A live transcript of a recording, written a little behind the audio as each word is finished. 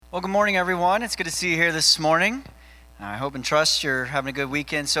Well, good morning, everyone. It's good to see you here this morning. I hope and trust you're having a good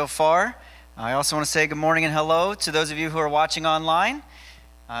weekend so far. I also want to say good morning and hello to those of you who are watching online.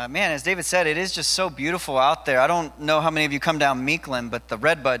 Man, as David said, it is just so beautiful out there. I don't know how many of you come down Meekland, but the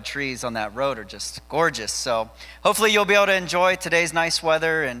redbud trees on that road are just gorgeous. So hopefully you'll be able to enjoy today's nice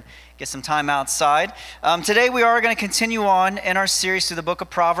weather and get some time outside. Today we are going to continue on in our series through the book of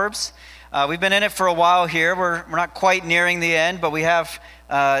Proverbs. We've been in it for a while here. We're not quite nearing the end, but we have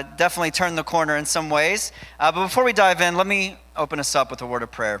definitely turned the corner in some ways. But before we dive in, let me open us up with a word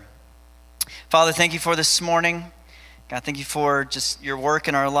of prayer. Father, thank you for this morning. God, thank you for just your work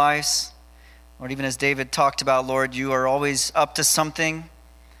in our lives. Lord, even as David talked about, Lord, you are always up to something.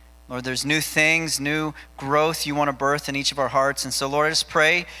 Lord, there's new things, new growth you want to birth in each of our hearts. And so, Lord, I just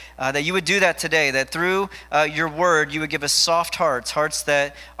pray that you would do that today, that through your word, you would give us soft hearts, hearts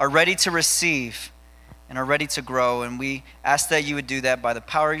that are ready to receive and are ready to grow. And we ask that you would do that by the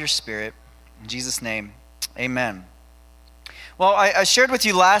power of your Spirit. In Jesus' name, amen. Well, I shared with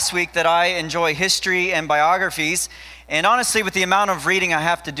you last week that I enjoy history and biographies. And honestly, with the amount of reading I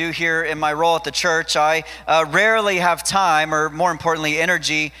have to do here in my role at the church, I rarely have time, or more importantly,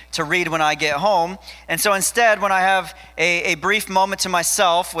 energy to read when I get home. And so instead, when I have a brief moment to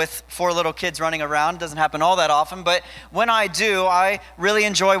myself with 4 little kids running around, it doesn't happen all that often, but when I do, I really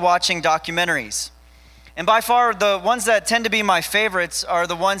enjoy watching documentaries. And by far, the ones that tend to be my favorites are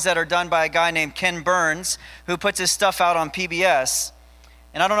the ones that are done by a guy named Ken Burns, who puts his stuff out on PBS.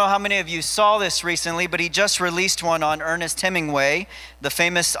 And I don't know how many of you saw this recently, but he just released one on Ernest Hemingway, the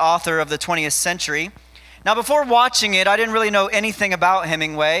famous author of the 20th century. Now, before watching it, I didn't really know anything about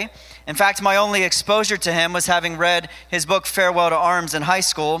Hemingway. In fact, my only exposure to him was having read his book, Farewell to Arms, in high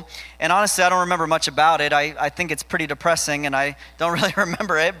school. And honestly, I don't remember much about it. I think it's pretty depressing, and I don't really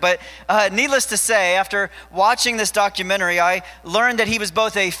remember it. But needless to say, after watching this documentary, I learned that he was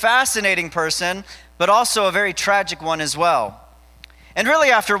both a fascinating person, but also a very tragic one as well. And really,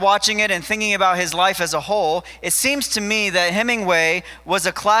 after watching it and thinking about his life as a whole, it seems to me that Hemingway was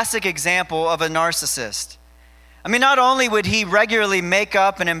a classic example of a narcissist. I mean, not only would he regularly make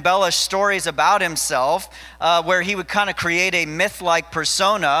up and embellish stories about himself, where he would kind of create a myth-like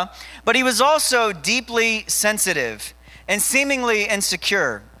persona, but he was also deeply sensitive and seemingly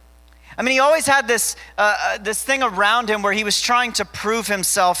insecure. I mean, he always had this thing around him where he was trying to prove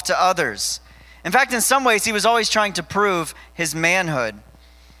himself to others. In fact, in some ways, he was always trying to prove his manhood.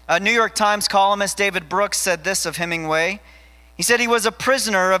 New York Times columnist David Brooks said this of Hemingway. He said he was a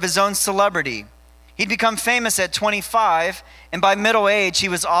prisoner of his own celebrity. He'd become famous at 25, and by middle age, he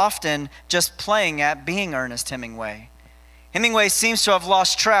was often just playing at being Ernest Hemingway. Hemingway seems to have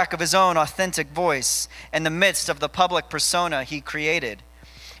lost track of his own authentic voice in the midst of the public persona he created.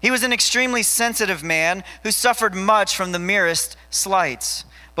 He was an extremely sensitive man who suffered much from the merest slights,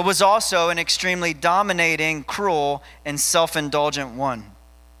 but was also an extremely dominating, cruel, and self-indulgent one.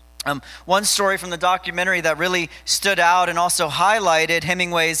 One story from the documentary that really stood out and also highlighted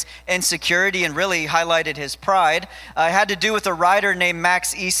Hemingway's insecurity and really highlighted his pride had to do with a writer named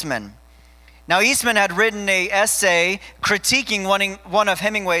Max Eastman. Now, Eastman had written an essay critiquing one of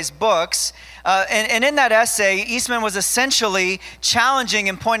Hemingway's books, and in that essay, Eastman was essentially challenging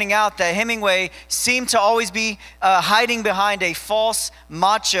and pointing out that Hemingway seemed to always be hiding behind a false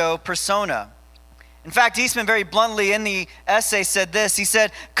macho persona. In fact, Eastman very bluntly in the essay said this. He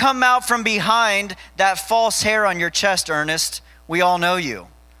said, "Come out from behind that false hair on your chest, Ernest. We all know you."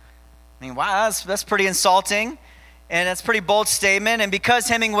 I mean, wow, that's pretty insulting. And that's a pretty bold statement. And because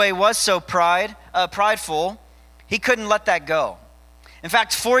Hemingway was so prideful, he couldn't let that go. In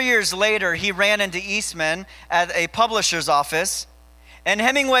fact, 4 years later, he ran into Eastman at a publisher's office. And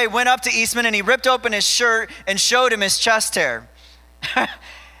Hemingway went up to Eastman and he ripped open his shirt and showed him his chest hair.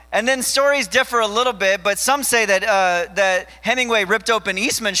 And then stories differ a little bit, but some say that Hemingway ripped open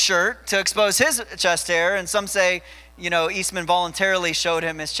Eastman's shirt to expose his chest hair, and some say, Eastman voluntarily showed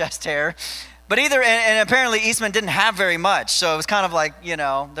him his chest hair. But and apparently Eastman didn't have very much, so it was kind of like,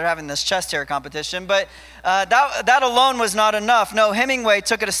 they're having this chest hair competition. But that alone was not enough. No, Hemingway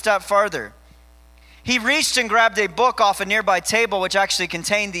took it a step farther. He reached and grabbed a book off a nearby table, which actually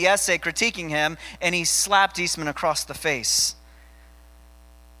contained the essay critiquing him, and he slapped Eastman across the face.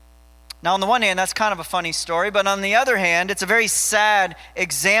 Now, on the one hand, that's kind of a funny story, but on the other hand, it's a very sad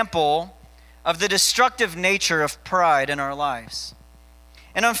example of the destructive nature of pride in our lives.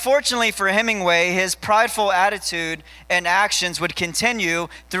 And unfortunately for Hemingway, his prideful attitude and actions would continue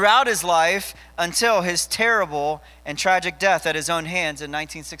throughout his life until his terrible and tragic death at his own hands in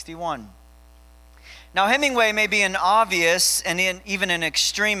 1961. Now, Hemingway may be an obvious and even an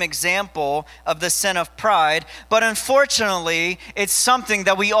extreme example of the sin of pride, but unfortunately, it's something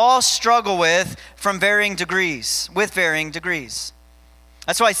that we all struggle with with varying degrees.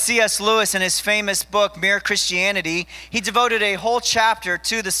 That's why C.S. Lewis, in his famous book, Mere Christianity, he devoted a whole chapter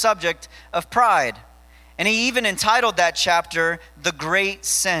to the subject of pride. And he even entitled that chapter, The Great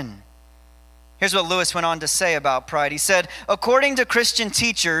Sin. Here's what Lewis went on to say about pride. He said, according to Christian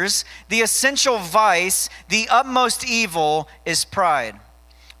teachers, the essential vice, the utmost evil, is pride.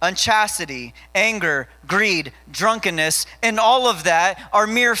 Unchastity, anger, greed, drunkenness, and all of that are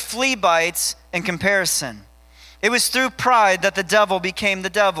mere flea bites in comparison. It was through pride that the devil became the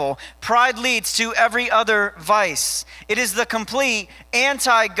devil. Pride leads to every other vice. It is the complete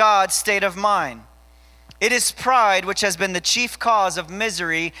anti-God state of mind. It is pride which has been the chief cause of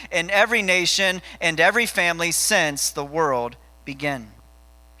misery in every nation and every family since the world began.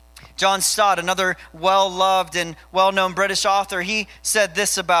 John Stott, another well-loved and well-known British author, he said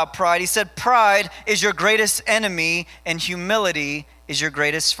this about pride. He said, pride is your greatest enemy and humility is your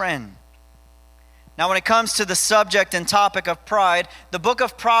greatest friend. Now, when it comes to the subject and topic of pride, the book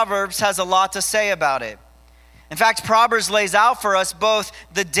of Proverbs has a lot to say about it. In fact, Proverbs lays out for us both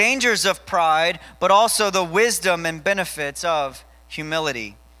the dangers of pride, but also the wisdom and benefits of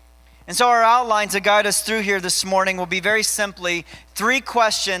humility. And so our outline to guide us through here this morning will be very simply 3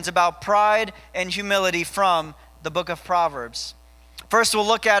 questions about pride and humility from the book of Proverbs. First, we'll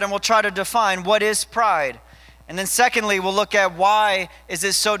look at and we'll try to define what is pride. And then secondly, we'll look at why is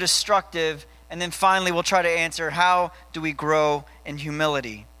it so destructive. And then finally, we'll try to answer how do we grow in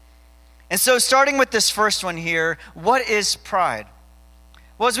humility. And so starting with this first one here, what is pride?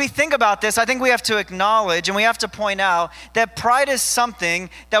 Well, as we think about this, I think we have to acknowledge and we have to point out that pride is something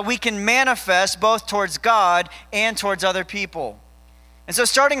that we can manifest both towards God and towards other people. And so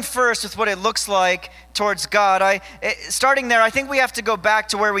starting first with what it looks like towards God, starting there, I think we have to go back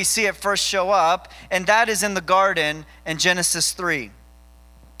to where we see it first show up, and that is in the garden in Genesis 3.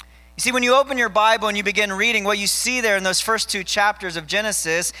 You see, when you open your Bible and you begin reading, what you see there in those first 2 chapters of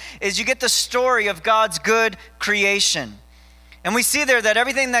Genesis is you get the story of God's good creation. And we see there that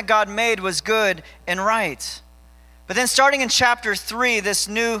everything that God made was good and right. But then starting in chapter 3, this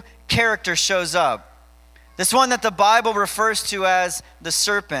new character shows up. This one that the Bible refers to as the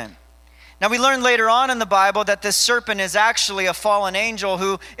serpent. Now we learn later on in the Bible that this serpent is actually a fallen angel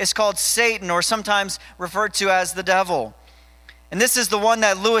who is called Satan, or sometimes referred to as the devil. And this is the one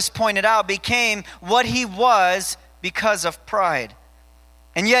that Lewis pointed out became what he was because of pride.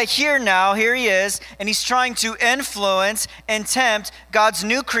 And yet here he is, and he's trying to influence and tempt God's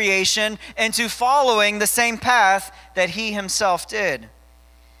new creation into following the same path that he himself did.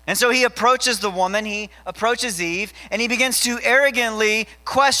 And so he approaches the woman, he approaches Eve, and he begins to arrogantly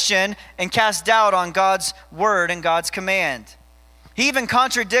question and cast doubt on God's word and God's command. He even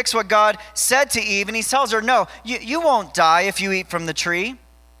contradicts what God said to Eve, and he tells her, no, you won't die if you eat from the tree.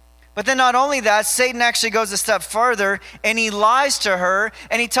 But then not only that, Satan actually goes a step further, and he lies to her,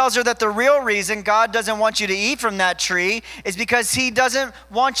 and he tells her that the real reason God doesn't want you to eat from that tree is because he doesn't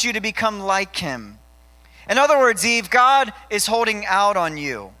want you to become like him. In other words, Eve, God is holding out on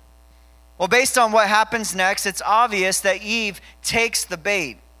you. Well, based on what happens next, it's obvious that Eve takes the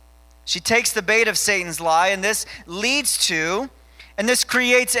bait. She takes the bait of Satan's lie, and this leads to, and this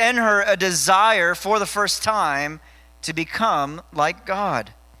creates in her a desire for the first time to become like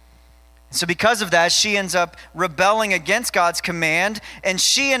God. So because of that, she ends up rebelling against God's command, and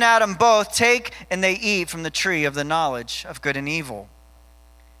she and Adam both take and they eat from the tree of the knowledge of good and evil.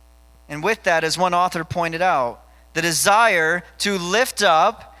 And with that, as one author pointed out, the desire to lift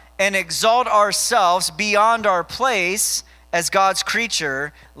up and exalt ourselves beyond our place as God's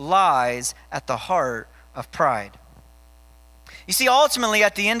creature lies at the heart of pride. You see, ultimately,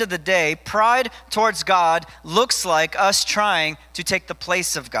 at the end of the day, pride towards God looks like us trying to take the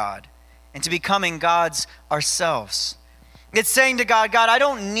place of God and to becoming God's ourselves. It's saying to God, God, I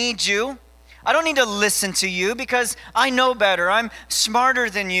don't need you. I don't need to listen to you because I know better. I'm smarter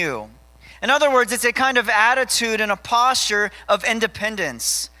than you. In other words, it's a kind of attitude and a posture of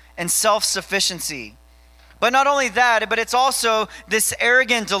independence and self-sufficiency. But not only that, but it's also this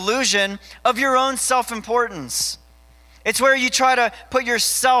arrogant delusion of your own self-importance. It's where you try to put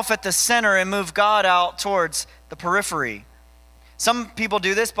yourself at the center and move God out towards the periphery. Some people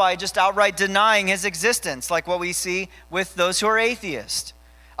do this by just outright denying his existence, like what we see with those who are atheists.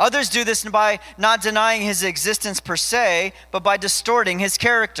 Others do this by not denying his existence per se, but by distorting his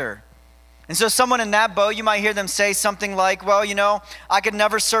character. And so someone in that boat, you might hear them say something like, well, I could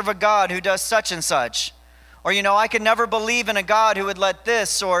never serve a God who does such and such. Or, I could never believe in a God who would let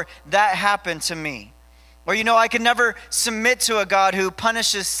this or that happen to me. Or, I could never submit to a God who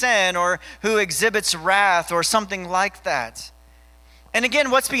punishes sin or who exhibits wrath or something like that. And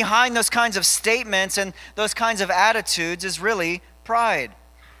again, what's behind those kinds of statements and those kinds of attitudes is really pride.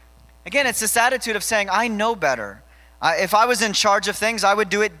 Again, it's this attitude of saying, I know better. If I was in charge of things, I would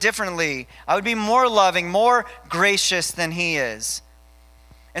do it differently. I would be more loving, more gracious than he is.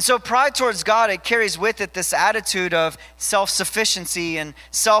 And so pride towards God, it carries with it this attitude of self-sufficiency and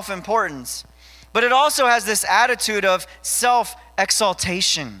self-importance. But it also has this attitude of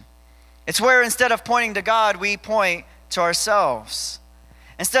self-exaltation. It's where instead of pointing to God, we point to ourselves.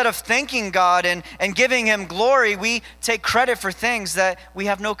 Instead of thanking God and giving him glory, we take credit for things that we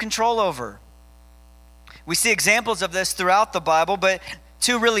have no control over. We see examples of this throughout the Bible, but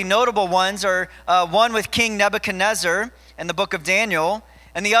two really notable ones are one with King Nebuchadnezzar in the book of Daniel,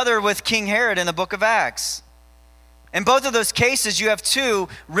 and the other with King Herod in the book of Acts. In both of those cases, you have two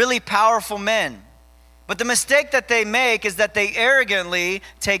really powerful men. But the mistake that they make is that they arrogantly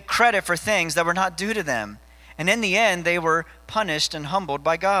take credit for things that were not due to them. And in the end, they were punished and humbled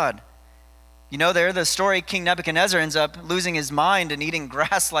by God. There, the story, King Nebuchadnezzar ends up losing his mind and eating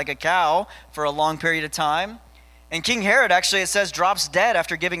grass like a cow for a long period of time. And King Herod, actually, it says, drops dead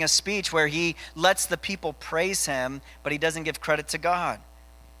after giving a speech where he lets the people praise him, but he doesn't give credit to God.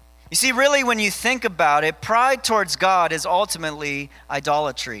 You see, really, when you think about it, pride towards God is ultimately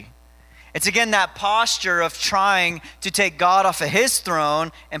idolatry. It's again that posture of trying to take God off of his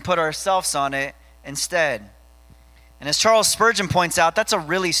throne and put ourselves on it instead. And as Charles Spurgeon points out, that's a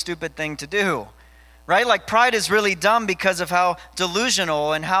really stupid thing to do, right? Like pride is really dumb because of how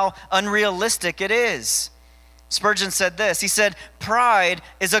delusional and how unrealistic it is. Spurgeon said this, he said, pride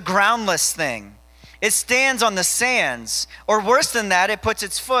is a groundless thing. It stands on the sands, or worse than that, it puts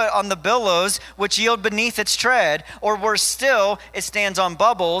its foot on the billows which yield beneath its tread, or worse still, it stands on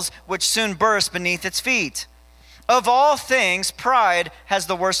bubbles which soon burst beneath its feet. Of all things, pride has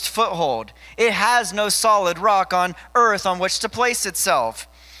the worst foothold. It has no solid rock on earth on which to place itself.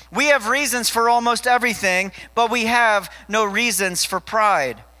 We have reasons for almost everything, but we have no reasons for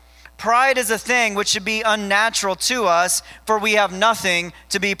pride. Pride is a thing which should be unnatural to us, for we have nothing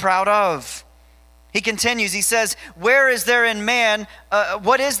to be proud of. He continues, he says, what is there in man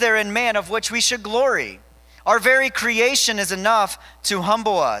of which we should glory? Our very creation is enough to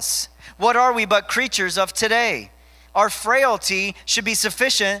humble us. What are we but creatures of today? Our frailty should be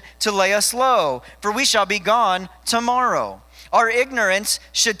sufficient to lay us low, for we shall be gone tomorrow. Our ignorance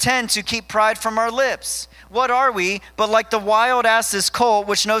should tend to keep pride from our lips. What are we but like the wild ass's colt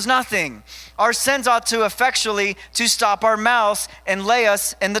which knows nothing? Our sins ought to effectually to stop our mouths and lay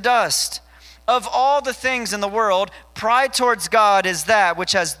us in the dust. Of all the things in the world, pride towards God is that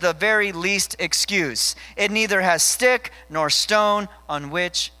which has the very least excuse. It neither has stick nor stone on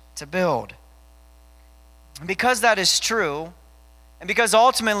which to build. And because that is true, and because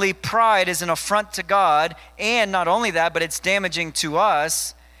ultimately pride is an affront to God, and not only that, but it's damaging to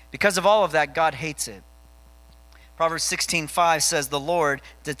us, because of all of that, God hates it. Proverbs 16:5 says, the Lord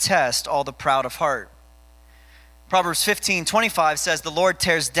detests all the proud of heart. Proverbs 15:25 says, the Lord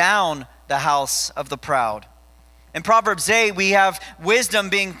tears down the house of the proud. In Proverbs 8, we have wisdom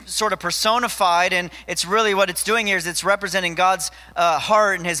being sort of personified, and it's really what it's doing here is it's representing God's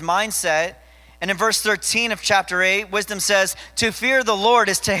heart and his mindset. And in verse 13 of chapter 8, wisdom says, to fear the Lord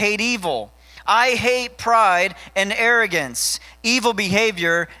is to hate evil. I hate pride and arrogance, evil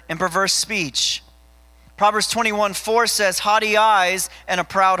behavior and perverse speech. Proverbs 21:4 says, haughty eyes and a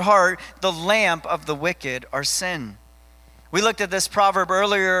proud heart, the lamp of the wicked are sin. We looked at this proverb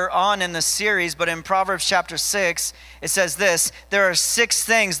earlier on in the series, but in Proverbs chapter 6, it says this, there are 6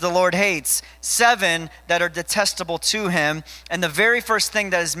 things the Lord hates, 7 that are detestable to him, and the very first thing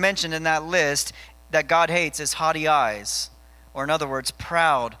that is mentioned in that list that God hates is haughty eyes, or in other words,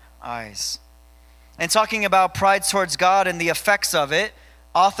 proud eyes. And talking about pride towards God and the effects of it,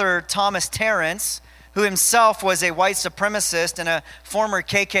 author Thomas Terrence, who himself was a white supremacist and a former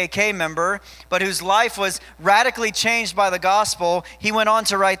KKK member, but whose life was radically changed by the gospel, he went on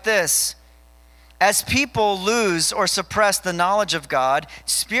to write this. As people lose or suppress the knowledge of God,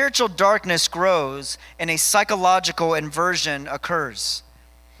 spiritual darkness grows and a psychological inversion occurs.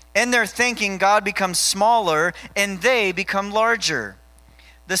 In their thinking, God becomes smaller and they become larger.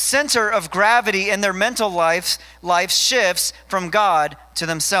 The center of gravity in their mental life shifts from God to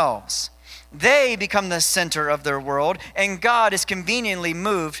themselves. They become the center of their world, and God is conveniently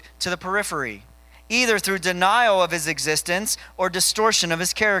moved to the periphery, either through denial of his existence or distortion of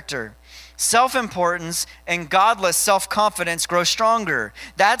his character. Self-importance and godless self-confidence grow stronger.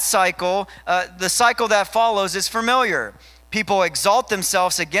 That cycle, the cycle that follows is familiar. People exalt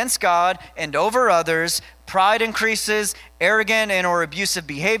themselves against God and over others. Pride increases, arrogant and or abusive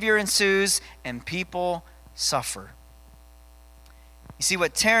behavior ensues, and people suffer. You see,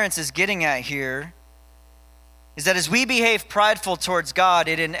 what Terence is getting at here is that as we behave prideful towards God,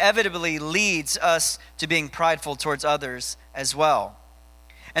 it inevitably leads us to being prideful towards others as well.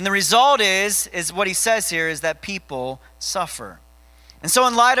 And the result is what he says here, is that people suffer. And so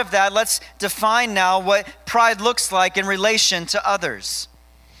in light of that, let's define now what pride looks like in relation to others.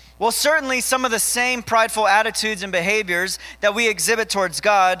 Well, certainly some of the same prideful attitudes and behaviors that we exhibit towards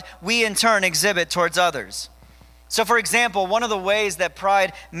God, we in turn exhibit towards others. So for example, one of the ways that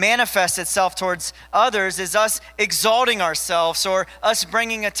pride manifests itself towards others is us exalting ourselves or us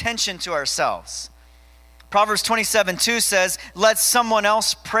bringing attention to ourselves. Proverbs 27:2 says, "Let someone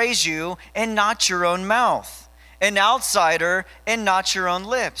else praise you and not your own mouth. An outsider and not your own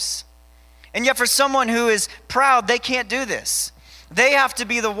lips." And yet for someone who is proud, they can't do this. They have to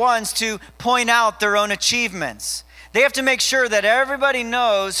be the ones to point out their own achievements. They have to make sure that everybody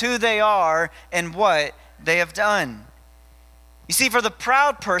knows who they are and what they have done. You see, for the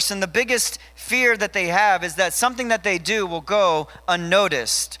proud person, the biggest fear that they have is that something that they do will go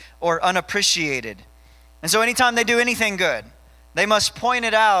unnoticed or unappreciated. And so anytime they do anything good, they must point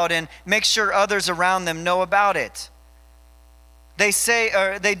it out and make sure others around them know about it. They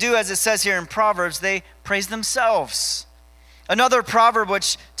do as it says here in Proverbs, they praise themselves. Another proverb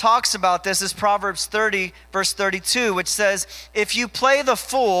which talks about this is Proverbs 30, verse 32, which says, "If you play the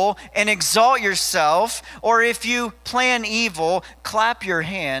fool and exalt yourself, or if you plan evil, clap your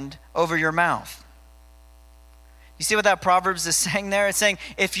hand over your mouth." You see what that Proverbs is saying there? It's saying,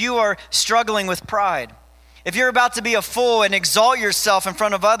 if you are struggling with pride, if you're about to be a fool and exalt yourself in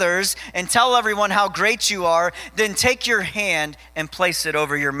front of others and tell everyone how great you are, then take your hand and place it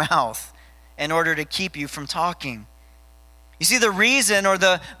over your mouth in order to keep you from talking. You see, the reason or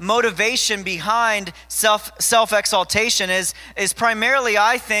the motivation behind self-exaltation is primarily,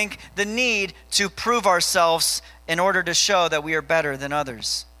 I think, the need to prove ourselves in order to show that we are better than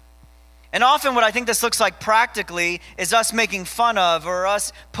others. And often what I think this looks like practically is us making fun of or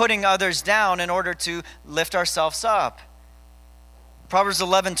us putting others down in order to lift ourselves up. Proverbs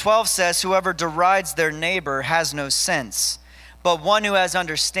 11:12 says, "Whoever derides their neighbor has no sense, but one who has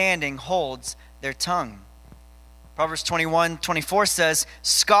understanding holds their tongue." Proverbs 21:24 says,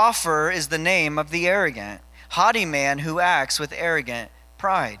 "Scoffer is the name of the arrogant, haughty man who acts with arrogant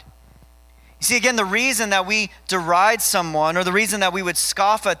pride." You see, again, the reason that we deride someone or the reason that we would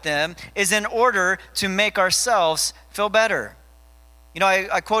scoff at them is in order to make ourselves feel better. You know,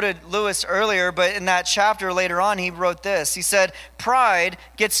 I quoted Lewis earlier, but in that chapter later on, he wrote this. He said, "Pride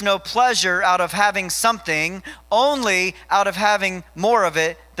gets no pleasure out of having something, only out of having more of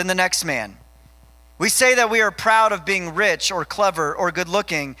it than the next man." We say that we are proud of being rich or clever or good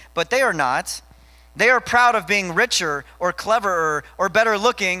looking, but they are not. They are proud of being richer or cleverer or better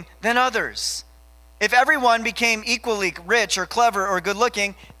looking than others. If everyone became equally rich or clever or good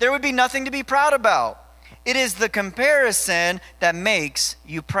looking, there would be nothing to be proud about. It is the comparison that makes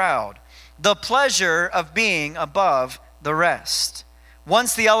you proud. The pleasure of being above the rest.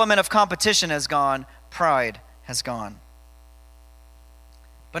 Once the element of competition has gone, pride has gone.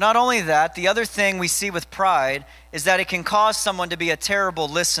 But not only that, the other thing we see with pride is that it can cause someone to be a terrible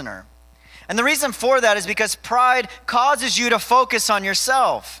listener. And the reason for that is because pride causes you to focus on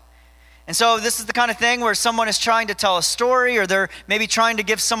yourself. And so this is the kind of thing where someone is trying to tell a story or they're maybe trying to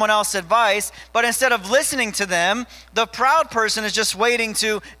give someone else advice, but instead of listening to them, the proud person is just waiting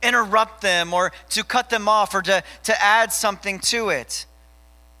to interrupt them or to cut them off or to add something to it.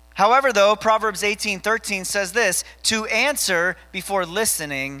 However, though, Proverbs 18:13 says this, "To answer before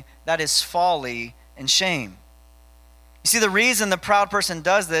listening, that is folly and shame." You see, the reason the proud person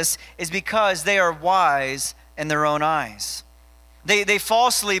does this is because they are wise in their own eyes. They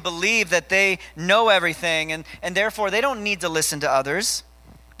falsely believe that they know everything, and therefore they don't need to listen to others.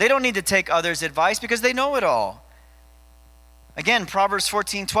 They don't need to take others' advice because they know it all. Again, Proverbs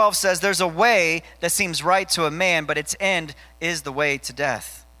 14:12 says, "There's a way that seems right to a man, but its end is the way to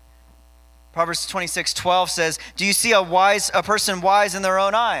death." Proverbs 26:12 says, "Do you see a person wise in their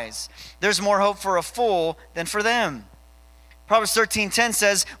own eyes? There's more hope for a fool than for them." Proverbs 13:10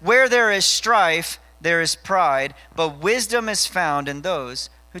 says, "Where there is strife, there is pride, but wisdom is found in those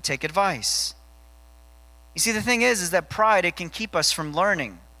who take advice." You see, the thing is that pride, it can keep us from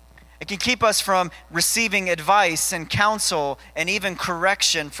learning. It can keep us from receiving advice and counsel and even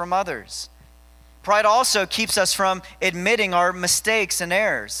correction from others. Pride also keeps us from admitting our mistakes and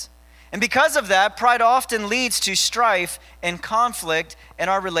errors. And because of that, pride often leads to strife and conflict in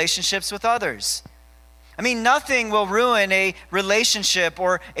our relationships with others. I mean, nothing will ruin a relationship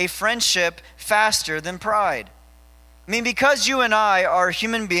or a friendship faster than pride. I mean, because you and I are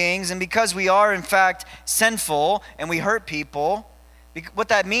human beings, and because we are, in fact, sinful and we hurt people, what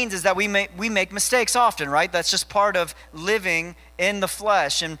that means is that we make mistakes often, right? That's just part of living in the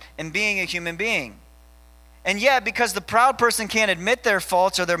flesh and being a human being. And yet, because the proud person can't admit their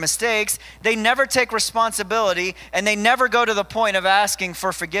faults or their mistakes, they never take responsibility, and they never go to the point of asking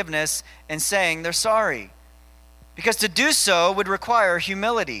for forgiveness and saying they're sorry. Because to do so would require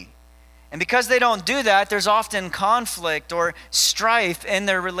humility. And because they don't do that, there's often conflict or strife in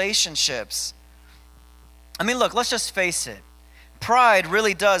their relationships. I mean, look, let's just face it. Pride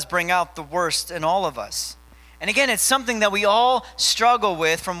really does bring out the worst in all of us. And again, it's something that we all struggle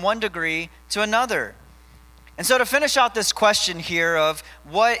with from one degree to another. And so to finish out this question here of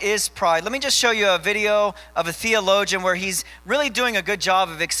what is pride, let me just show you a video of a theologian where he's really doing a good job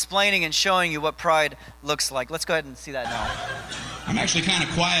of explaining and showing you what pride looks like. Let's go ahead and see that now. I'm actually kind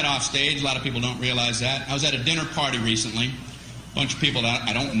of quiet off stage. A lot of people don't realize that. I was at a dinner party recently. A bunch of people that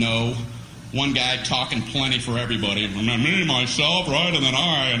I don't know. One guy talking plenty for everybody. And then me, myself, right? And then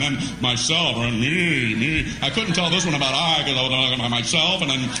I, and then myself, and me. I couldn't tell this one about I because I was talking about myself, and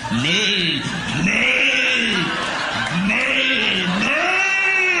then me.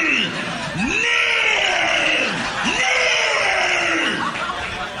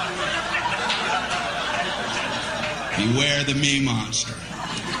 Beware the me monster.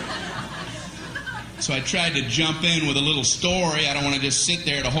 So I tried to jump in with a little story. I don't want to just sit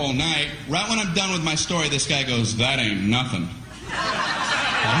there the whole night. Right when I'm done with my story, this guy goes, "That ain't nothing."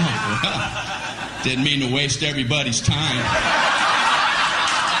 Oh, well, didn't mean to waste everybody's time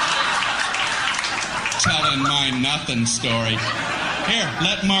telling my nothing story. Here,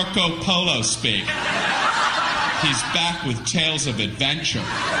 let Marco Polo speak. He's back with tales of adventure.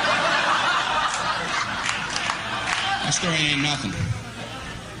 My story ain't nothing.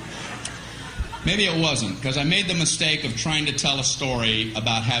 Maybe it wasn't, because I made the mistake of trying to tell a story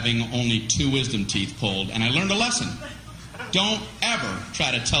about having only 2 wisdom teeth pulled, and I learned a lesson. Don't ever try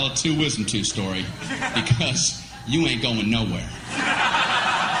to tell a 2 wisdom tooth story, because you ain't going nowhere.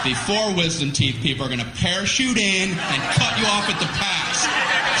 The 4 wisdom teeth people are going to parachute in and cut you off at the pass.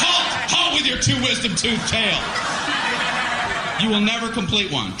 Halt with your 2 wisdom tooth tail. You will never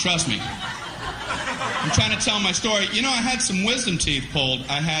complete one, trust me. I'm trying to tell my story. You know, I had some wisdom teeth pulled.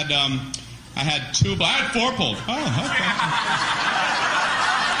 I had 2, but I had 4 pulled. Oh, okay.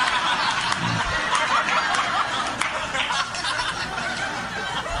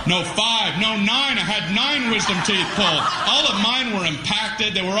 No 5, no 9. I had 9 wisdom teeth pulled. All of mine were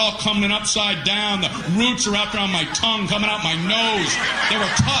impacted. They were all coming upside down. The roots are wrapped around my tongue, coming out my nose. They were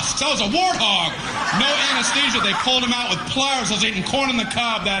tusks. I was a warthog. No anesthesia. They pulled them out with pliers. I was eating corn on the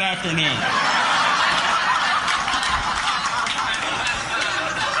cob that afternoon.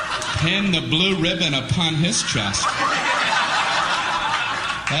 Pin the blue ribbon upon his chest.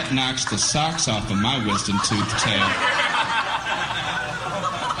 That knocks the socks off of my wisdom tooth tail.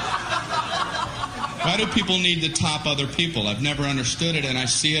 Why do people need to top other people? I've never understood it, and I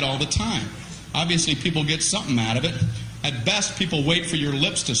see it all the time. Obviously, people get something out of it. At best, people wait for your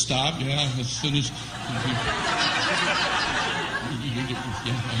lips to stop. Yeah, as soon as...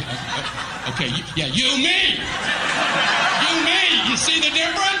 Okay, you, me! You, me! You see the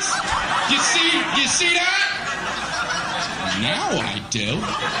difference? You see that? Now I do.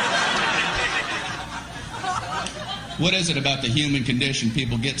 What is it about the human condition?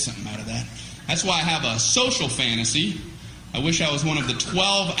 People get something out of that. That's why I have a social fantasy. I wish I was one of the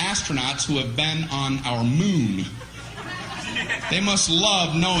 12 astronauts who have been on our moon. They must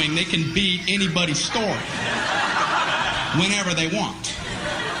love knowing they can beat anybody's story whenever they want.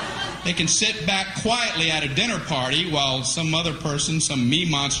 They can sit back quietly at a dinner party while some other person, some me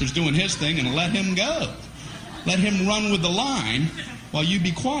monster's doing his thing, and let him go. Let him run with the line while you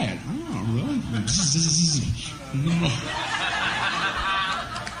be quiet. Oh, really?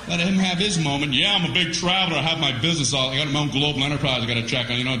 Let him have his moment. Yeah, I'm a big traveler. I have my business. I got my own global enterprise I got to check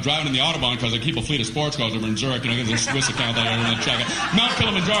on. You know, driving in the Autobahn because I keep a fleet of sports cars over in Zurich. You know, there's a Swiss account that I got to check out. Mount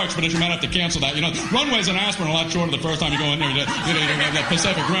Kilimanjaro expedition, might have to cancel that. You know, runways in Aspen are a lot shorter the first time you go in there. The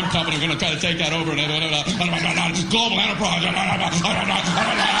Pacific Rim Company are going to try to take that over. Global enterprise.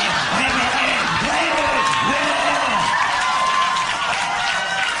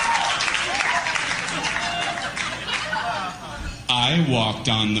 I walked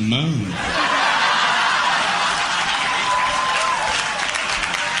on the moon.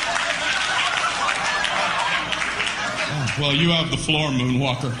 Oh, well, you have the floor,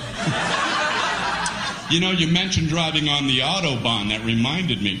 Moonwalker. You know, you mentioned driving on the Autobahn. That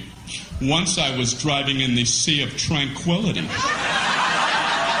reminded me. Once I was driving in the Sea of Tranquility in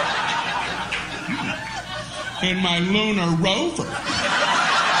my lunar rover.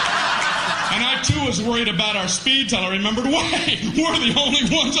 And I, too, was worried about our speed till I remembered, wait, we're the only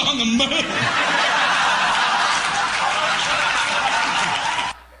ones on the moon.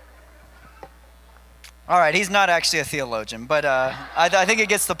 All right, he's not actually a theologian, but I think it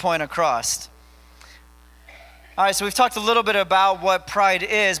gets the point across. All right, so we've talked a little bit about what pride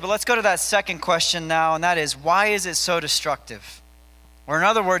is, but let's go to that second question now, and that is, why is it so destructive? Or in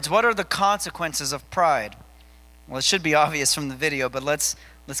other words, what are the consequences of pride? Well, it should be obvious from the video, but let's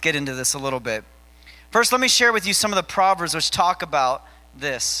get into this a little bit. First, let me share with you some of the Proverbs which talk about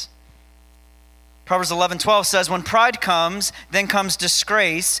this. Proverbs 11:12 says, when pride comes, then comes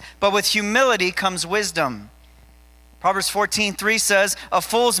disgrace, but with humility comes wisdom. Proverbs 14:3 says, a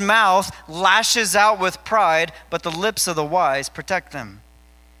fool's mouth lashes out with pride, but the lips of the wise protect them.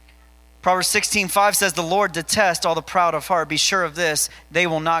 Proverbs 16:5 says, the Lord detests all the proud of heart. Be sure of this, they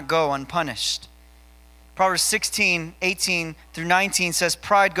will not go unpunished. Proverbs 16:18 through 19 says,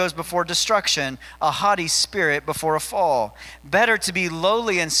 pride goes before destruction, a haughty spirit before a fall. Better to be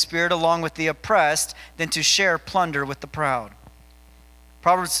lowly in spirit along with the oppressed than to share plunder with the proud.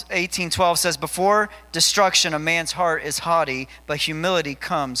 Proverbs 18:12 says, before destruction a man's heart is haughty, but humility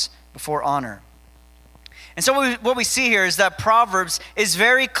comes before honor. And so what we see here is that Proverbs is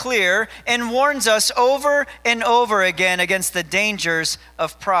very clear and warns us over and over again against the dangers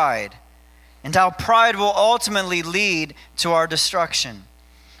of pride and how pride will ultimately lead to our destruction.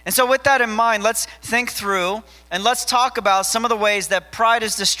 And so with that in mind, let's think through and let's talk about some of the ways that pride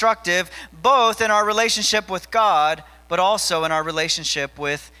is destructive, both in our relationship with God, but also in our relationship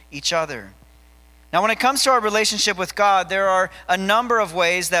with each other. Now, when it comes to our relationship with God, there are a number of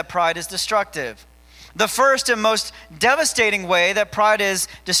ways that pride is destructive. The first and most devastating way that pride is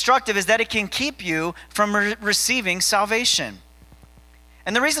destructive is that it can keep you from receiving salvation.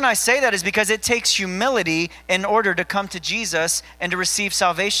 And the reason I say that is because it takes humility in order to come to Jesus and to receive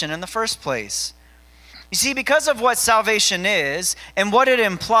salvation in the first place. You see, because of what salvation is and what it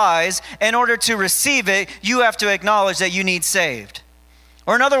implies, in order to receive it, you have to acknowledge that you need saved.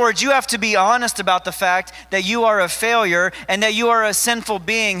 Or in other words, you have to be honest about the fact that you are a failure and that you are a sinful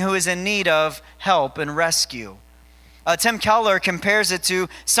being who is in need of help and rescue. Tim Keller compares it to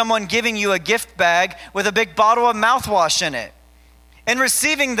someone giving you a gift bag with a big bottle of mouthwash in it. In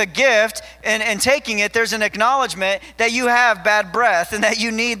receiving the gift and taking it, there's an acknowledgement that you have bad breath and that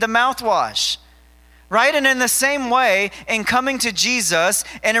you need the mouthwash. Right? And in the same way, in coming to Jesus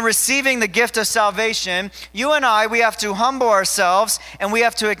and in receiving the gift of salvation, you and I, we have to humble ourselves and we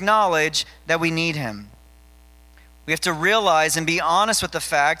have to acknowledge that we need him. We have to realize and be honest with the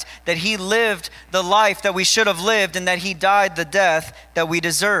fact that he lived the life that we should have lived and that he died the death that we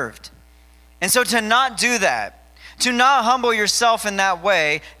deserved. And so to not do that, to not humble yourself in that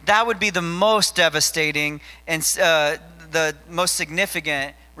way, that would be the most devastating and the most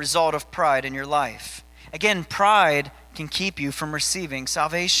significant result of pride in your life. Again, pride can keep you from receiving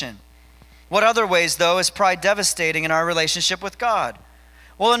salvation. What other ways, though, is pride devastating in our relationship with God?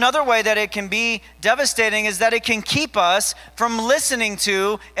 Well, another way that it can be devastating is that it can keep us from listening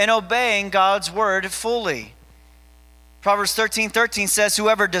to and obeying God's word fully. Proverbs 13:13 says,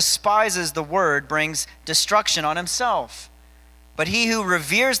 whoever despises the word brings destruction on himself, but he who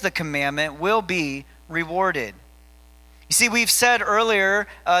reveres the commandment will be rewarded. You see, we've said earlier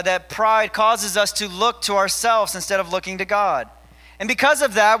that pride causes us to look to ourselves instead of looking to God. And because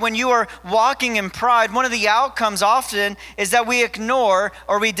of that, when you are walking in pride, one of the outcomes often is that we ignore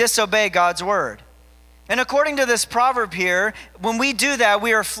or we disobey God's word. And according to this proverb here, when we do that,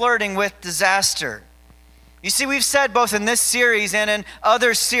 we are flirting with disaster. You see, we've said both in this series and in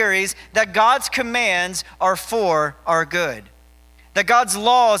other series that God's commands are for our good. That God's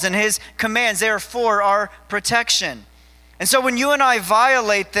laws and his commands, they are for our protection. And so when you and I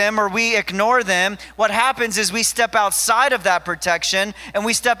violate them or we ignore them, what happens is we step outside of that protection and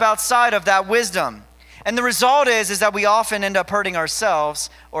we step outside of that wisdom. And the result is that we often end up hurting ourselves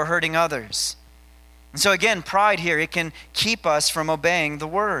or hurting others. And so again, pride here, it can keep us from obeying the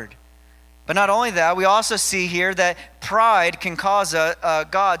word. But not only that, we also see here that pride can cause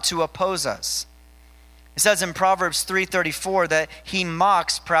God to oppose us. It says in Proverbs 3:34 that he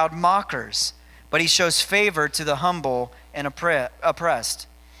mocks proud mockers, but he shows favor to the humble and oppressed.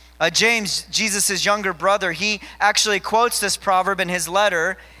 James, Jesus' younger brother, he actually quotes this proverb in his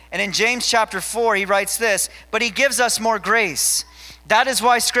letter. And in James chapter 4, he writes this, but he gives us more grace. That is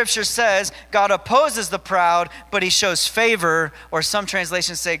why Scripture says God opposes the proud, but he shows favor, or some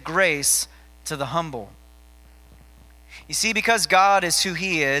translations say grace, to the humble. You see, because God is who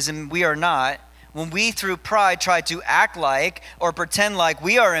he is and we are not, when we through pride try to act like or pretend like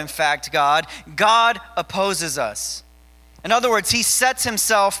we are in fact God, God opposes us. In other words, he sets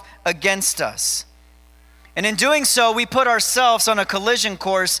himself against us. And in doing so, we put ourselves on a collision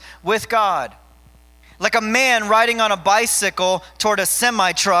course with God. Like a man riding on a bicycle toward a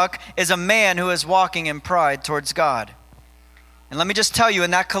semi-truck is a man who is walking in pride towards God. And let me just tell you,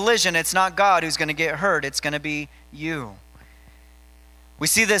 in that collision, it's not God who's going to get hurt. It's going to be you. We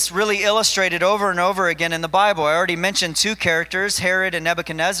see this really illustrated over and over again in the Bible. I already mentioned two characters, Herod and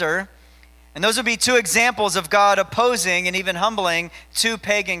Nebuchadnezzar. And those would be two examples of God opposing and even humbling two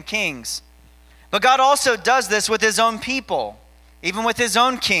pagan kings. But God also does this with his own people, even with his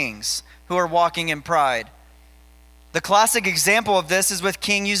own kings who are walking in pride. The classic example of this is with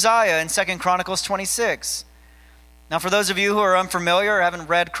King Uzziah in 2 Chronicles 26. Now, for those of you who are unfamiliar or haven't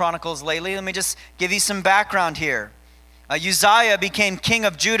read Chronicles lately, let me just give you some background here. Uzziah became king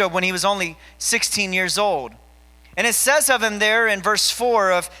of Judah when he was only 16 years old. And it says of him there in verse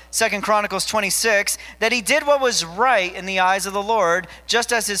 4 of 2 Chronicles 26 that he did what was right in the eyes of the Lord,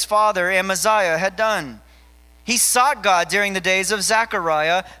 just as his father Amaziah had done. He sought God during the days of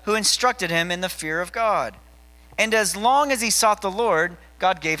Zechariah, who instructed him in the fear of God. And as long as he sought the Lord,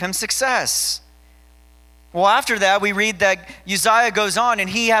 God gave him success. Well, after that, we read that Uzziah goes on and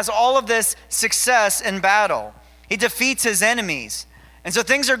he has all of this success in battle. He defeats his enemies. And so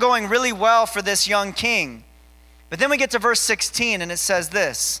things are going really well for this young king. But then we get to verse 16 and it says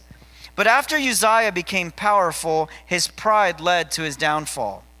this: "But after Uzziah became powerful, his pride led to his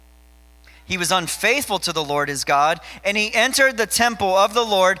downfall. He was unfaithful to the Lord his God, and he entered the temple of the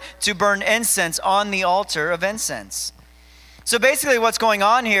Lord to burn incense on the altar of incense." So basically what's going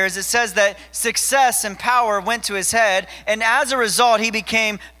on here is it says that success and power went to his head, and as a result he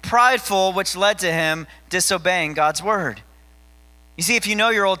became prideful, which led to him disobeying God's word. You see, if you know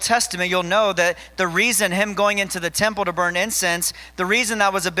your Old Testament, you'll know that the reason him going into the temple to burn incense, the reason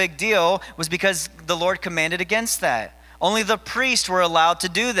that was a big deal was because the Lord commanded against that. Only the priests were allowed to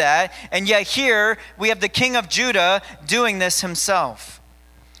do that, and yet here we have the king of Judah doing this himself.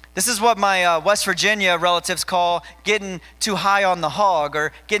 This is what my West Virginia relatives call getting too high on the hog,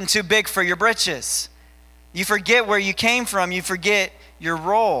 or getting too big for your britches. You forget where you came from, you forget your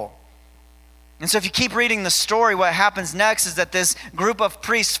role. And so if you keep reading the story, what happens next is that this group of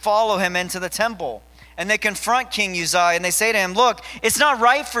priests follow him into the temple. And they confront King Uzziah and they say to him, "Look, it's not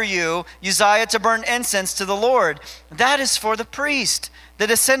right for you, Uzziah, to burn incense to the Lord. That is for the priest, the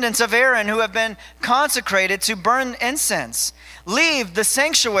descendants of Aaron who have been consecrated to burn incense. Leave the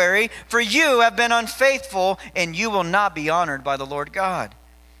sanctuary, for you have been unfaithful, and you will not be honored by the Lord God."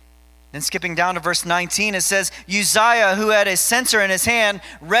 Then skipping down to verse 19, it says, "Uzziah, who had a censer in his hand,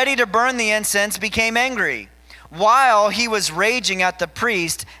 ready to burn the incense, became angry. While he was raging at the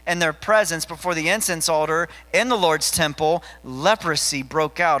priest and their presence before the incense altar in the Lord's temple, leprosy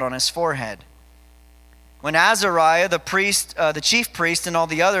broke out on his forehead. When Azariah, the chief priest, and all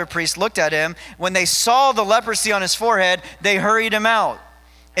the other priests looked at him, when they saw the leprosy on his forehead, they hurried him out.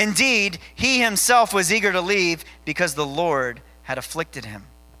 Indeed, he himself was eager to leave because the Lord had afflicted him."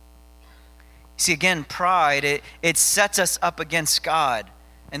 See, again, pride, it sets us up against God,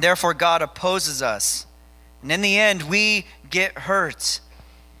 and therefore God opposes us. And in the end, we get hurt.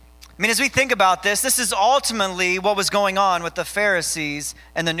 I mean, as we think about this is ultimately what was going on with the Pharisees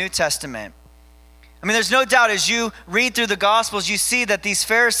in the New Testament. I mean, there's no doubt as you read through the Gospels, you see that these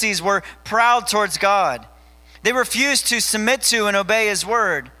Pharisees were proud towards God. They refused to submit to and obey his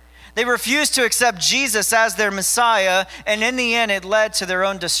word. They refused to accept Jesus as their Messiah, and in the end, it led to their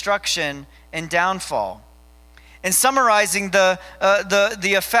own destruction and downfall. In summarizing the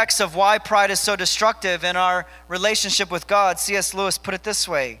effects of why pride is so destructive in our relationship with God, C.S. Lewis put it this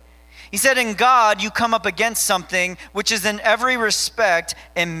way. He said, "In God, you come up against something which is in every respect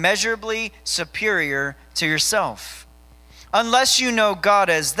immeasurably superior to yourself. Unless you know God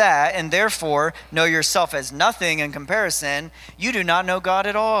as that, and therefore know yourself as nothing in comparison, you do not know God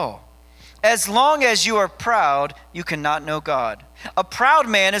at all. As long as you are proud, you cannot know God. A proud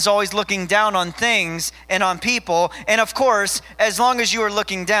man is always looking down on things and on people. And of course, as long as you are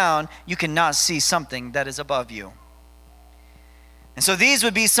looking down, you cannot see something that is above you." And so these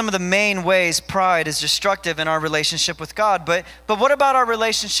would be some of the main ways pride is destructive in our relationship with God. But what about our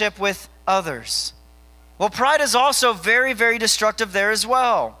relationship with others? Well, pride is also very, very destructive there as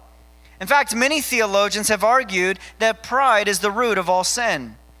well. In fact, many theologians have argued that pride is the root of all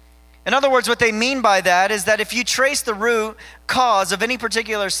sin. In other words, what they mean by that is that if you trace the root cause of any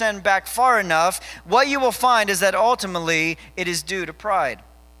particular sin back far enough, what you will find is that ultimately it is due to pride.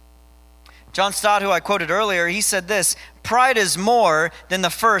 John Stott, who I quoted earlier, he said this: Pride is more than the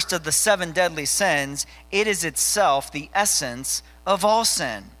first of the 7 deadly sins. It is itself the essence of all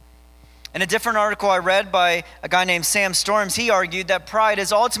sin. In a different article I read by a guy named Sam Storms, he argued that pride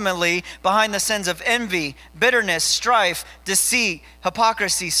is ultimately behind the sins of envy, bitterness, strife, deceit,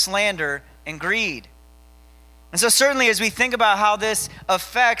 hypocrisy, slander, and greed. And so certainly as we think about how this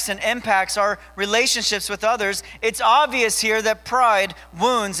affects and impacts our relationships with others, it's obvious here that pride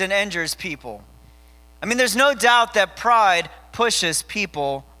wounds and injures people. I mean, there's no doubt that pride pushes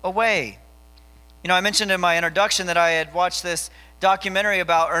people away. You know, I mentioned in my introduction that I had watched this documentary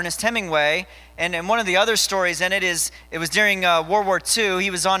about Ernest Hemingway, and one of the other stories in it was during World War II. He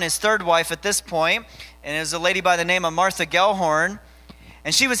was on his 3rd wife at this point, and it was a lady by the name of Martha Gellhorn.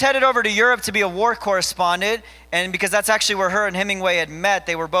 And she was headed over to Europe to be a war correspondent, and because that's actually where her and Hemingway had met.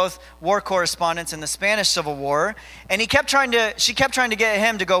 They were both war correspondents in the Spanish Civil War, and she kept trying to get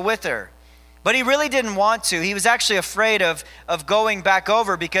him to go with her. But he really didn't want to. He was actually afraid of going back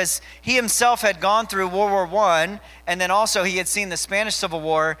over because he himself had gone through World War I, and then also he had seen the Spanish Civil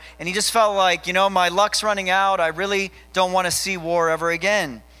War, and he just felt like, my luck's running out. I really don't want to see war ever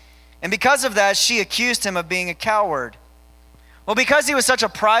again. And because of that, she accused him of being a coward. Well, because he was such a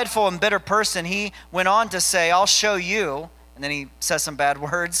prideful and bitter person, he went on to say, I'll show you, and then he says some bad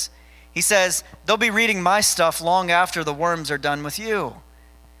words. He says, they'll be reading my stuff long after the worms are done with you.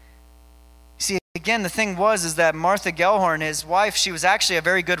 See, again, the thing is that Martha Gellhorn, his wife, she was actually a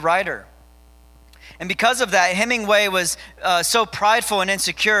very good writer. And because of that, Hemingway was so prideful and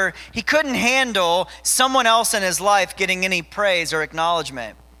insecure, he couldn't handle someone else in his life getting any praise or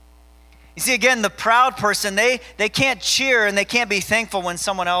acknowledgement. You see, again, the proud person, they can't cheer and they can't be thankful when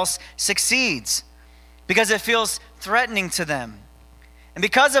someone else succeeds because it feels threatening to them. And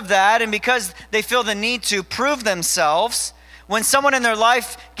because of that, and because they feel the need to prove themselves, when someone in their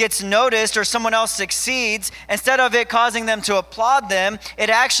life gets noticed or someone else succeeds, instead of it causing them to applaud them, it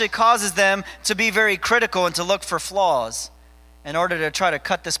actually causes them to be very critical and to look for flaws in order to try to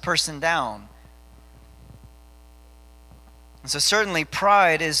cut this person down. And so certainly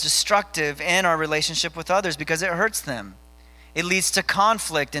pride is destructive in our relationship with others because it hurts them. It leads to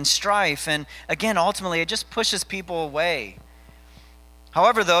conflict and strife, and again, ultimately, it just pushes people away.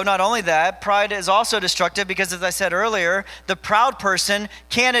 However, though, not only that, pride is also destructive because, as I said earlier, the proud person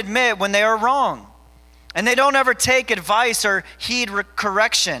can't admit when they are wrong. And they don't ever take advice or heed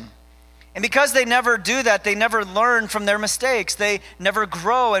correction. And because they never do that, they never learn from their mistakes. They never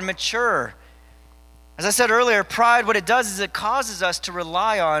grow and mature. As I said earlier, pride, what it does is it causes us to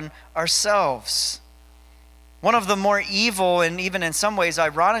rely on ourselves. One of the more evil and even in some ways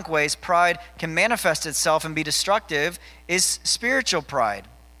ironic ways pride can manifest itself and be destructive is spiritual pride.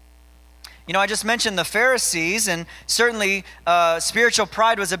 I just mentioned the Pharisees, and certainly spiritual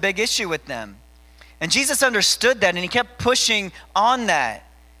pride was a big issue with them. And Jesus understood that, and he kept pushing on that.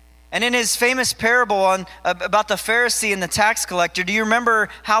 And in his famous parable about the Pharisee and the tax collector, do you remember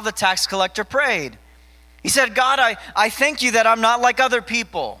how the tax collector prayed? He said, God, I thank you that I'm not like other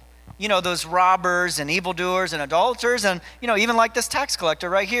people. Those robbers and evildoers and adulterers and, even like this tax collector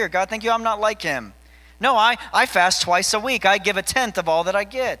right here. God, thank you I'm not like him. No, I fast twice a week. I give 1/10 of all that I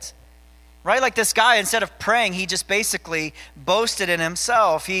get. Right? Like this guy, instead of praying, he just basically boasted in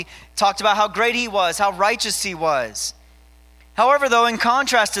himself. He talked about how great he was, how righteous he was. However, though, in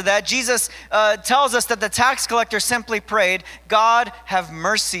contrast to that, Jesus tells us that the tax collector simply prayed, God, have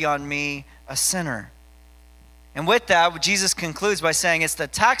mercy on me, a sinner. And with that, Jesus concludes by saying it's the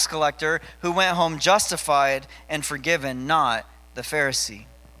tax collector who went home justified and forgiven, not the Pharisee.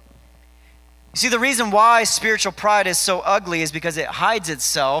 You see, the reason why spiritual pride is so ugly is because it hides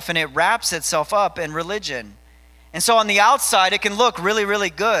itself and it wraps itself up in religion. And so on the outside, it can look really, really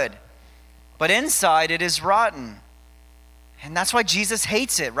good. But inside, it is rotten. And that's why Jesus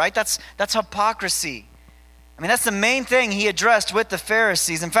hates it, right? That's hypocrisy. That's the main thing he addressed with the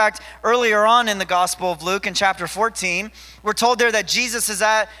Pharisees. In fact, earlier on in the Gospel of Luke in chapter 14, we're told there that Jesus is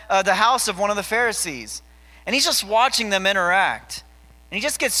at the house of one of the Pharisees. And he's just watching them interact. And he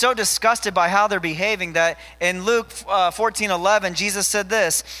just gets so disgusted by how they're behaving that in Luke 14:11, Jesus said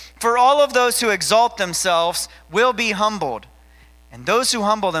this, for all of those who exalt themselves will be humbled, and those who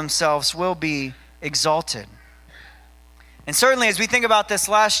humble themselves will be exalted. And certainly as we think about this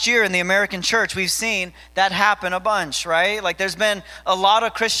last year in the American church, we've seen that happen a bunch, right? Like there's been a lot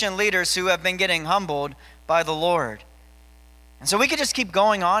of Christian leaders who have been getting humbled by the Lord. And so we could just keep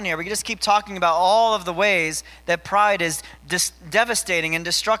going on here. We could just keep talking about all of the ways that pride is devastating and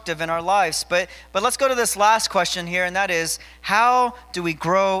destructive in our lives. But let's go to this last question here, and that is, how do we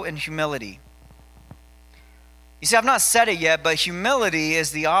grow in humility? You see, I've not said it yet, but humility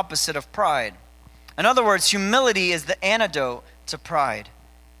is the opposite of pride. In other words, humility is the antidote to pride.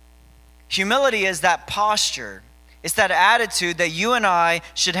 Humility is that posture. It's that attitude that you and I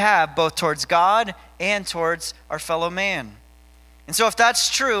should have both towards God and towards our fellow man. And so if that's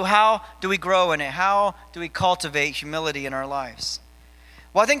true, how do we grow in it? How do we cultivate humility in our lives?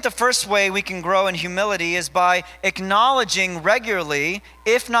 Well, I think the first way we can grow in humility is by acknowledging regularly,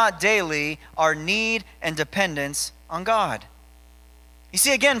 if not daily, our need and dependence on God. You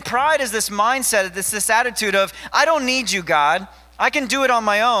see, again, pride is this mindset, this attitude of, I don't need you, God. I can do it on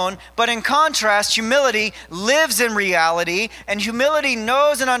my own. But in contrast, humility lives in reality, and humility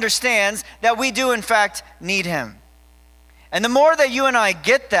knows and understands that we do, in fact, need him. And the more that you and I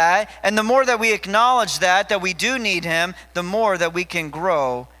get that, and the more that we acknowledge that we do need him, the more that we can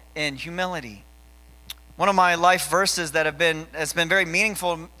grow in humility. One of my life verses that has been very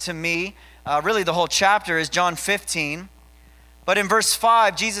meaningful to me, really the whole chapter, is John 15. But in verse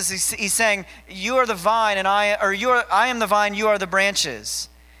 5, Jesus he's saying, "You are the vine, and I am the vine. You are the branches."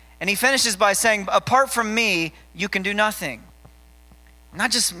 And he finishes by saying, "Apart from me, you can do nothing."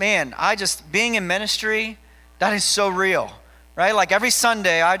 Not just being in ministry, that is so real, right? Like every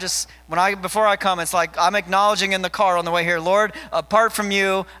Sunday, before I come, it's like I'm acknowledging in the car on the way here, Lord, apart from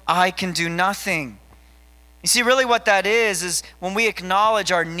you, I can do nothing. You see, really what that is when we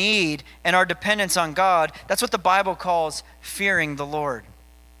acknowledge our need and our dependence on God, that's what the Bible calls fearing the Lord.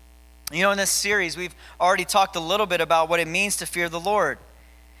 You know, in this series, we've already talked a little bit about what it means to fear the Lord.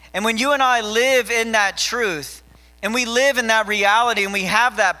 And when you and I live in that truth, and we live in that reality, and we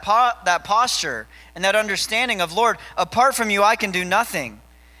have that posture and that understanding of, Lord, apart from you, I can do nothing.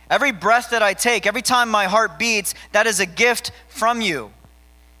 Every breath that I take, every time my heart beats, that is a gift from you.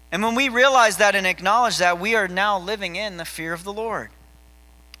 And when we realize that and acknowledge that, we are now living in the fear of the Lord.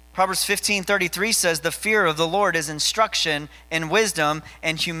 Proverbs 15:33 says, "The fear of the Lord is instruction and wisdom,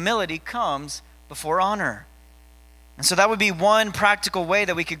 and humility comes before honor." And so that would be one practical way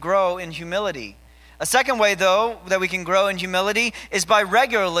that we could grow in humility. A second way, though, that we can grow in humility is by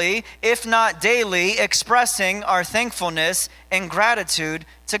regularly, if not daily, expressing our thankfulness and gratitude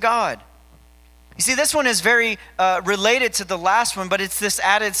to God. You see, this one is very related to the last one, but it's this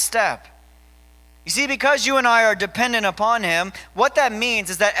added step. You see, because you and I are dependent upon him, what that means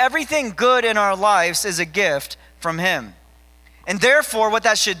is that everything good in our lives is a gift from him. And therefore, what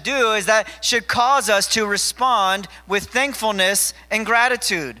that should do is that should cause us to respond with thankfulness and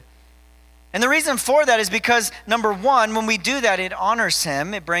gratitude. And the reason for that is because, number one, when we do that, it honors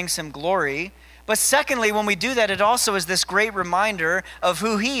him, it brings him glory. But secondly, when we do that, it also is this great reminder of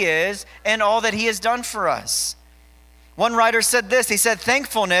who he is and all that he has done for us. One writer said this, he said,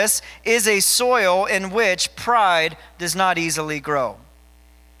 "Thankfulness is a soil in which pride does not easily grow."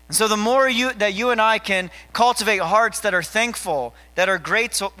 And so the more that you and I can cultivate hearts that are thankful, that are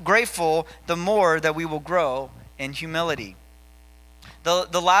grateful, the more that we will grow in humility.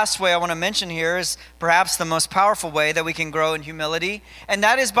 The last way I want to mention here is perhaps the most powerful way that we can grow in humility, and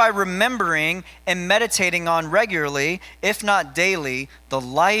that is by remembering and meditating on regularly, if not daily, the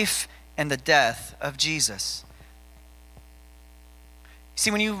life and the death of Jesus. See,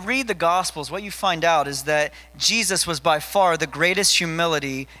 when you read the Gospels, what you find out is that Jesus was by far the greatest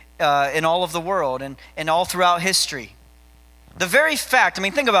humility in all of the world and all throughout history. The very fact,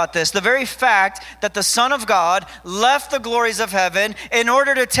 think about this, the very fact that the Son of God left the glories of heaven in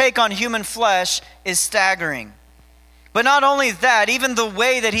order to take on human flesh is staggering. But not only that, even the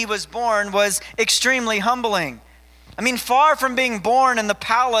way that he was born was extremely humbling. Far from being born in the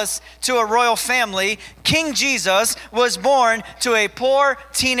palace to a royal family, King Jesus was born to a poor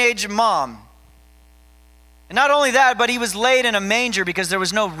teenage mom. And not only that, but he was laid in a manger because there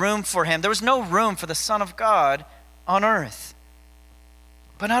was no room for him. There was no room for the Son of God on earth.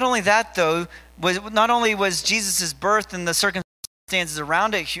 But not only that, though, not only was Jesus' birth and the circumstances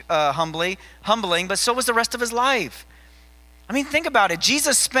around it humbling, but so was the rest of his life. Think about it.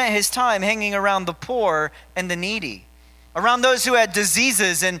 Jesus spent his time hanging around the poor and the needy, around those who had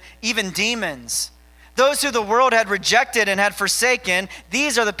diseases and even demons, those who the world had rejected and had forsaken.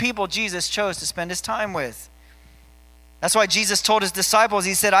 These are the people Jesus chose to spend his time with. That's why Jesus told his disciples,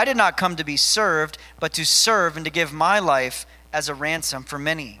 he said, "I did not come to be served, but to serve and to give my life as a ransom for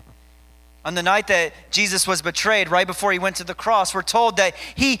many." On the night that Jesus was betrayed, right before he went to the cross, we're told that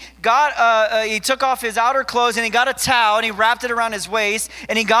he took off his outer clothes and he got a towel and he wrapped it around his waist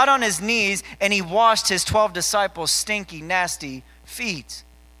and he got on his knees and he washed his 12 disciples' stinky, nasty feet.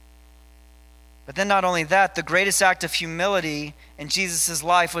 But then not only that, the greatest act of humility in Jesus'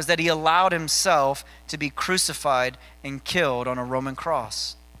 life was that he allowed himself to be crucified and killed on a Roman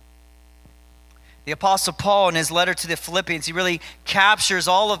cross. The Apostle Paul, in his letter to the Philippians, he really captures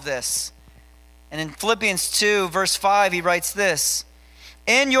all of this. And in Philippians 2, verse 5, he writes this: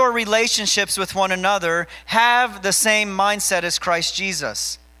 in your relationships with one another, have the same mindset as Christ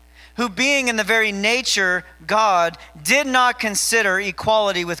Jesus, who being in the very nature God, did not consider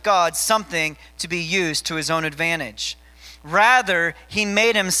equality with God something to be used to his own advantage. Rather, he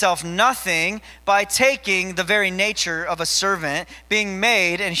made himself nothing by taking the very nature of a servant, being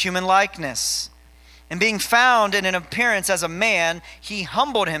made in human likeness. And being found in an appearance as a man, he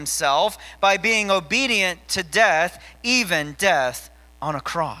humbled himself by being obedient to death, even death on a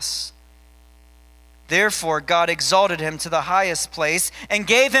cross. Therefore, God exalted him to the highest place and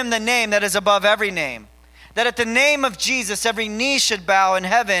gave him the name that is above every name, that at the name of Jesus every knee should bow in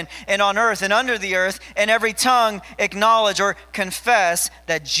heaven and on earth and under the earth, and every tongue acknowledge or confess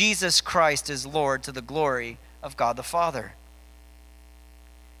that Jesus Christ is Lord, to the glory of God the Father.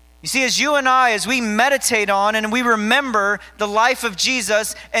 You see, as you and I, as we meditate on and we remember the life of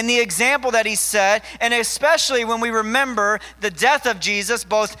Jesus and the example that he set, and especially when we remember the death of Jesus,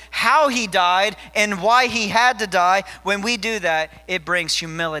 both how he died and why he had to die, when we do that, it brings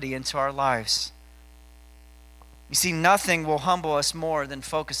humility into our lives. You see, nothing will humble us more than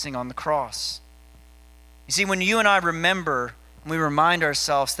focusing on the cross. You see, when you and I remember, we remind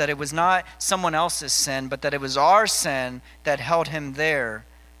ourselves that it was not someone else's sin, but that it was our sin that held him there,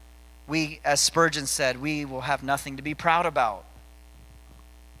 we, as Spurgeon said, we will have nothing to be proud about.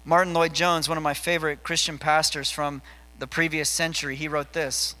 Martin Lloyd-Jones, one of my favorite Christian pastors from the previous century, he wrote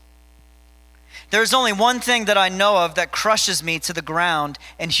this: "There is only one thing that I know of that crushes me to the ground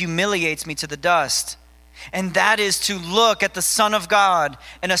and humiliates me to the dust, and that is to look at the Son of God,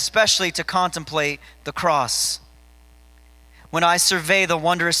 and especially to contemplate the cross. When I survey the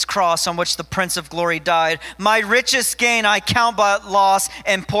wondrous cross on which the Prince of Glory died, my richest gain I count but loss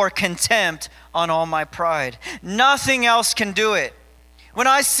and pour contempt on all my pride. Nothing else can do it. When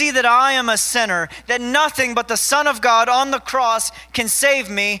I see that I am a sinner, that nothing but the Son of God on the cross can save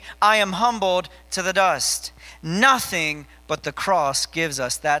me, I am humbled to the dust. Nothing but the cross gives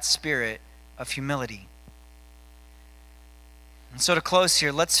us that spirit of humility." And so to close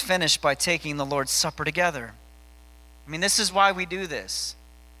here, let's finish by taking the Lord's Supper together. I mean, this is why we do this,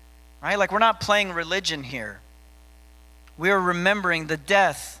 right? Like, we're not playing religion here. We are remembering the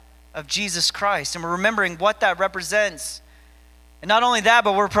death of Jesus Christ, and we're remembering what that represents. And not only that,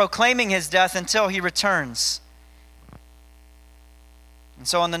 but we're proclaiming his death until he returns. And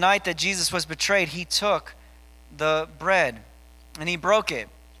so on the night that Jesus was betrayed, he took the bread and he broke it.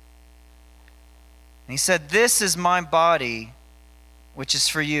 And he said, "This is my body, which is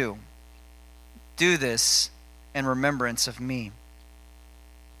for you. Do this in remembrance of me."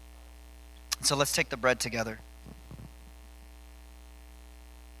 So let's take the bread together.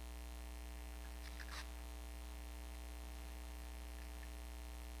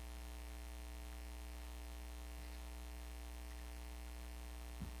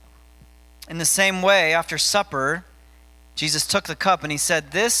 In the same way, after supper, Jesus took the cup and he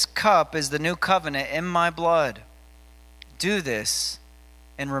said, "This cup is the new covenant in my blood. Do this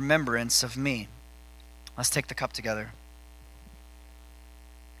in remembrance of me." Let's take the cup together.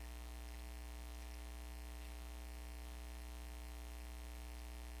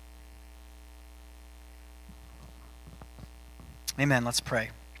 Amen. Let's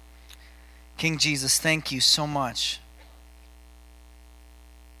pray. King Jesus, thank you so much.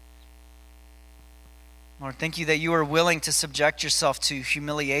 Lord, thank you that you are willing to subject yourself to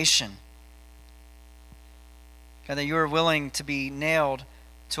humiliation. God, that you are willing to be nailed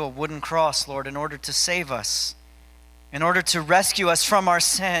to a wooden cross, Lord, in order to save us, in order to rescue us from our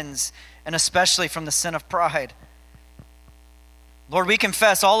sins, and especially from the sin of pride. Lord, we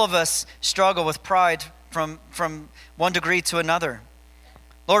confess all of us struggle with pride from one degree to another.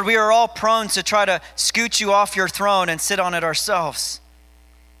 Lord, we are all prone to try to scoot you off your throne and sit on it ourselves.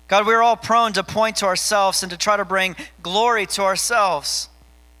 God, we are all prone to point to ourselves and to try to bring glory to ourselves.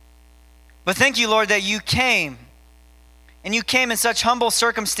 But thank you, Lord, that you came. And you came in such humble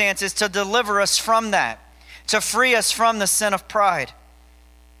circumstances to deliver us from that, to free us from the sin of pride.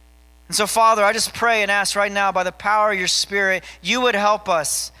 And so, Father, I just pray and ask right now, by the power of your Spirit, you would help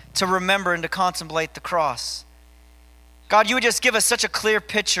us to remember and to contemplate the cross. God, you would just give us such a clear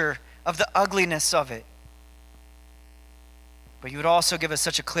picture of the ugliness of it. But you would also give us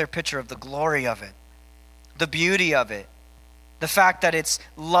such a clear picture of the glory of it, the beauty of it, the fact that it's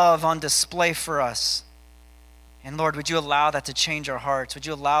love on display for us. And Lord, would you allow that to change our hearts? Would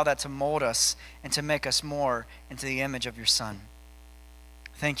you allow that to mold us and to make us more into the image of your Son?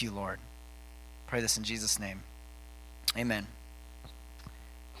 Thank you, Lord. Pray this in Jesus' name. Amen.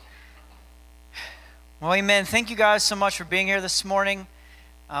 Well, amen. Thank you guys so much for being here this morning.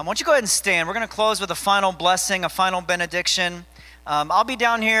 Why don't you go ahead and stand? We're going to close with a final blessing, a final benediction. I'll be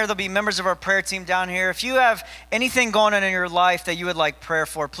down here. There'll be members of our prayer team down here. If you have anything going on in your life that you would like prayer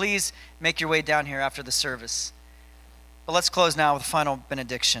for, please make your way down here after the service. But let's close now with a final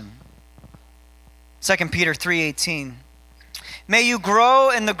benediction. 2 Peter 3:18. May you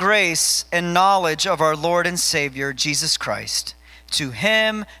grow in the grace and knowledge of our Lord and Savior, Jesus Christ. To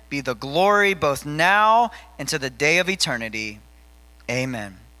him be the glory both now and to the day of eternity.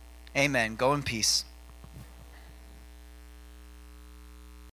 Amen. Amen. Go in peace.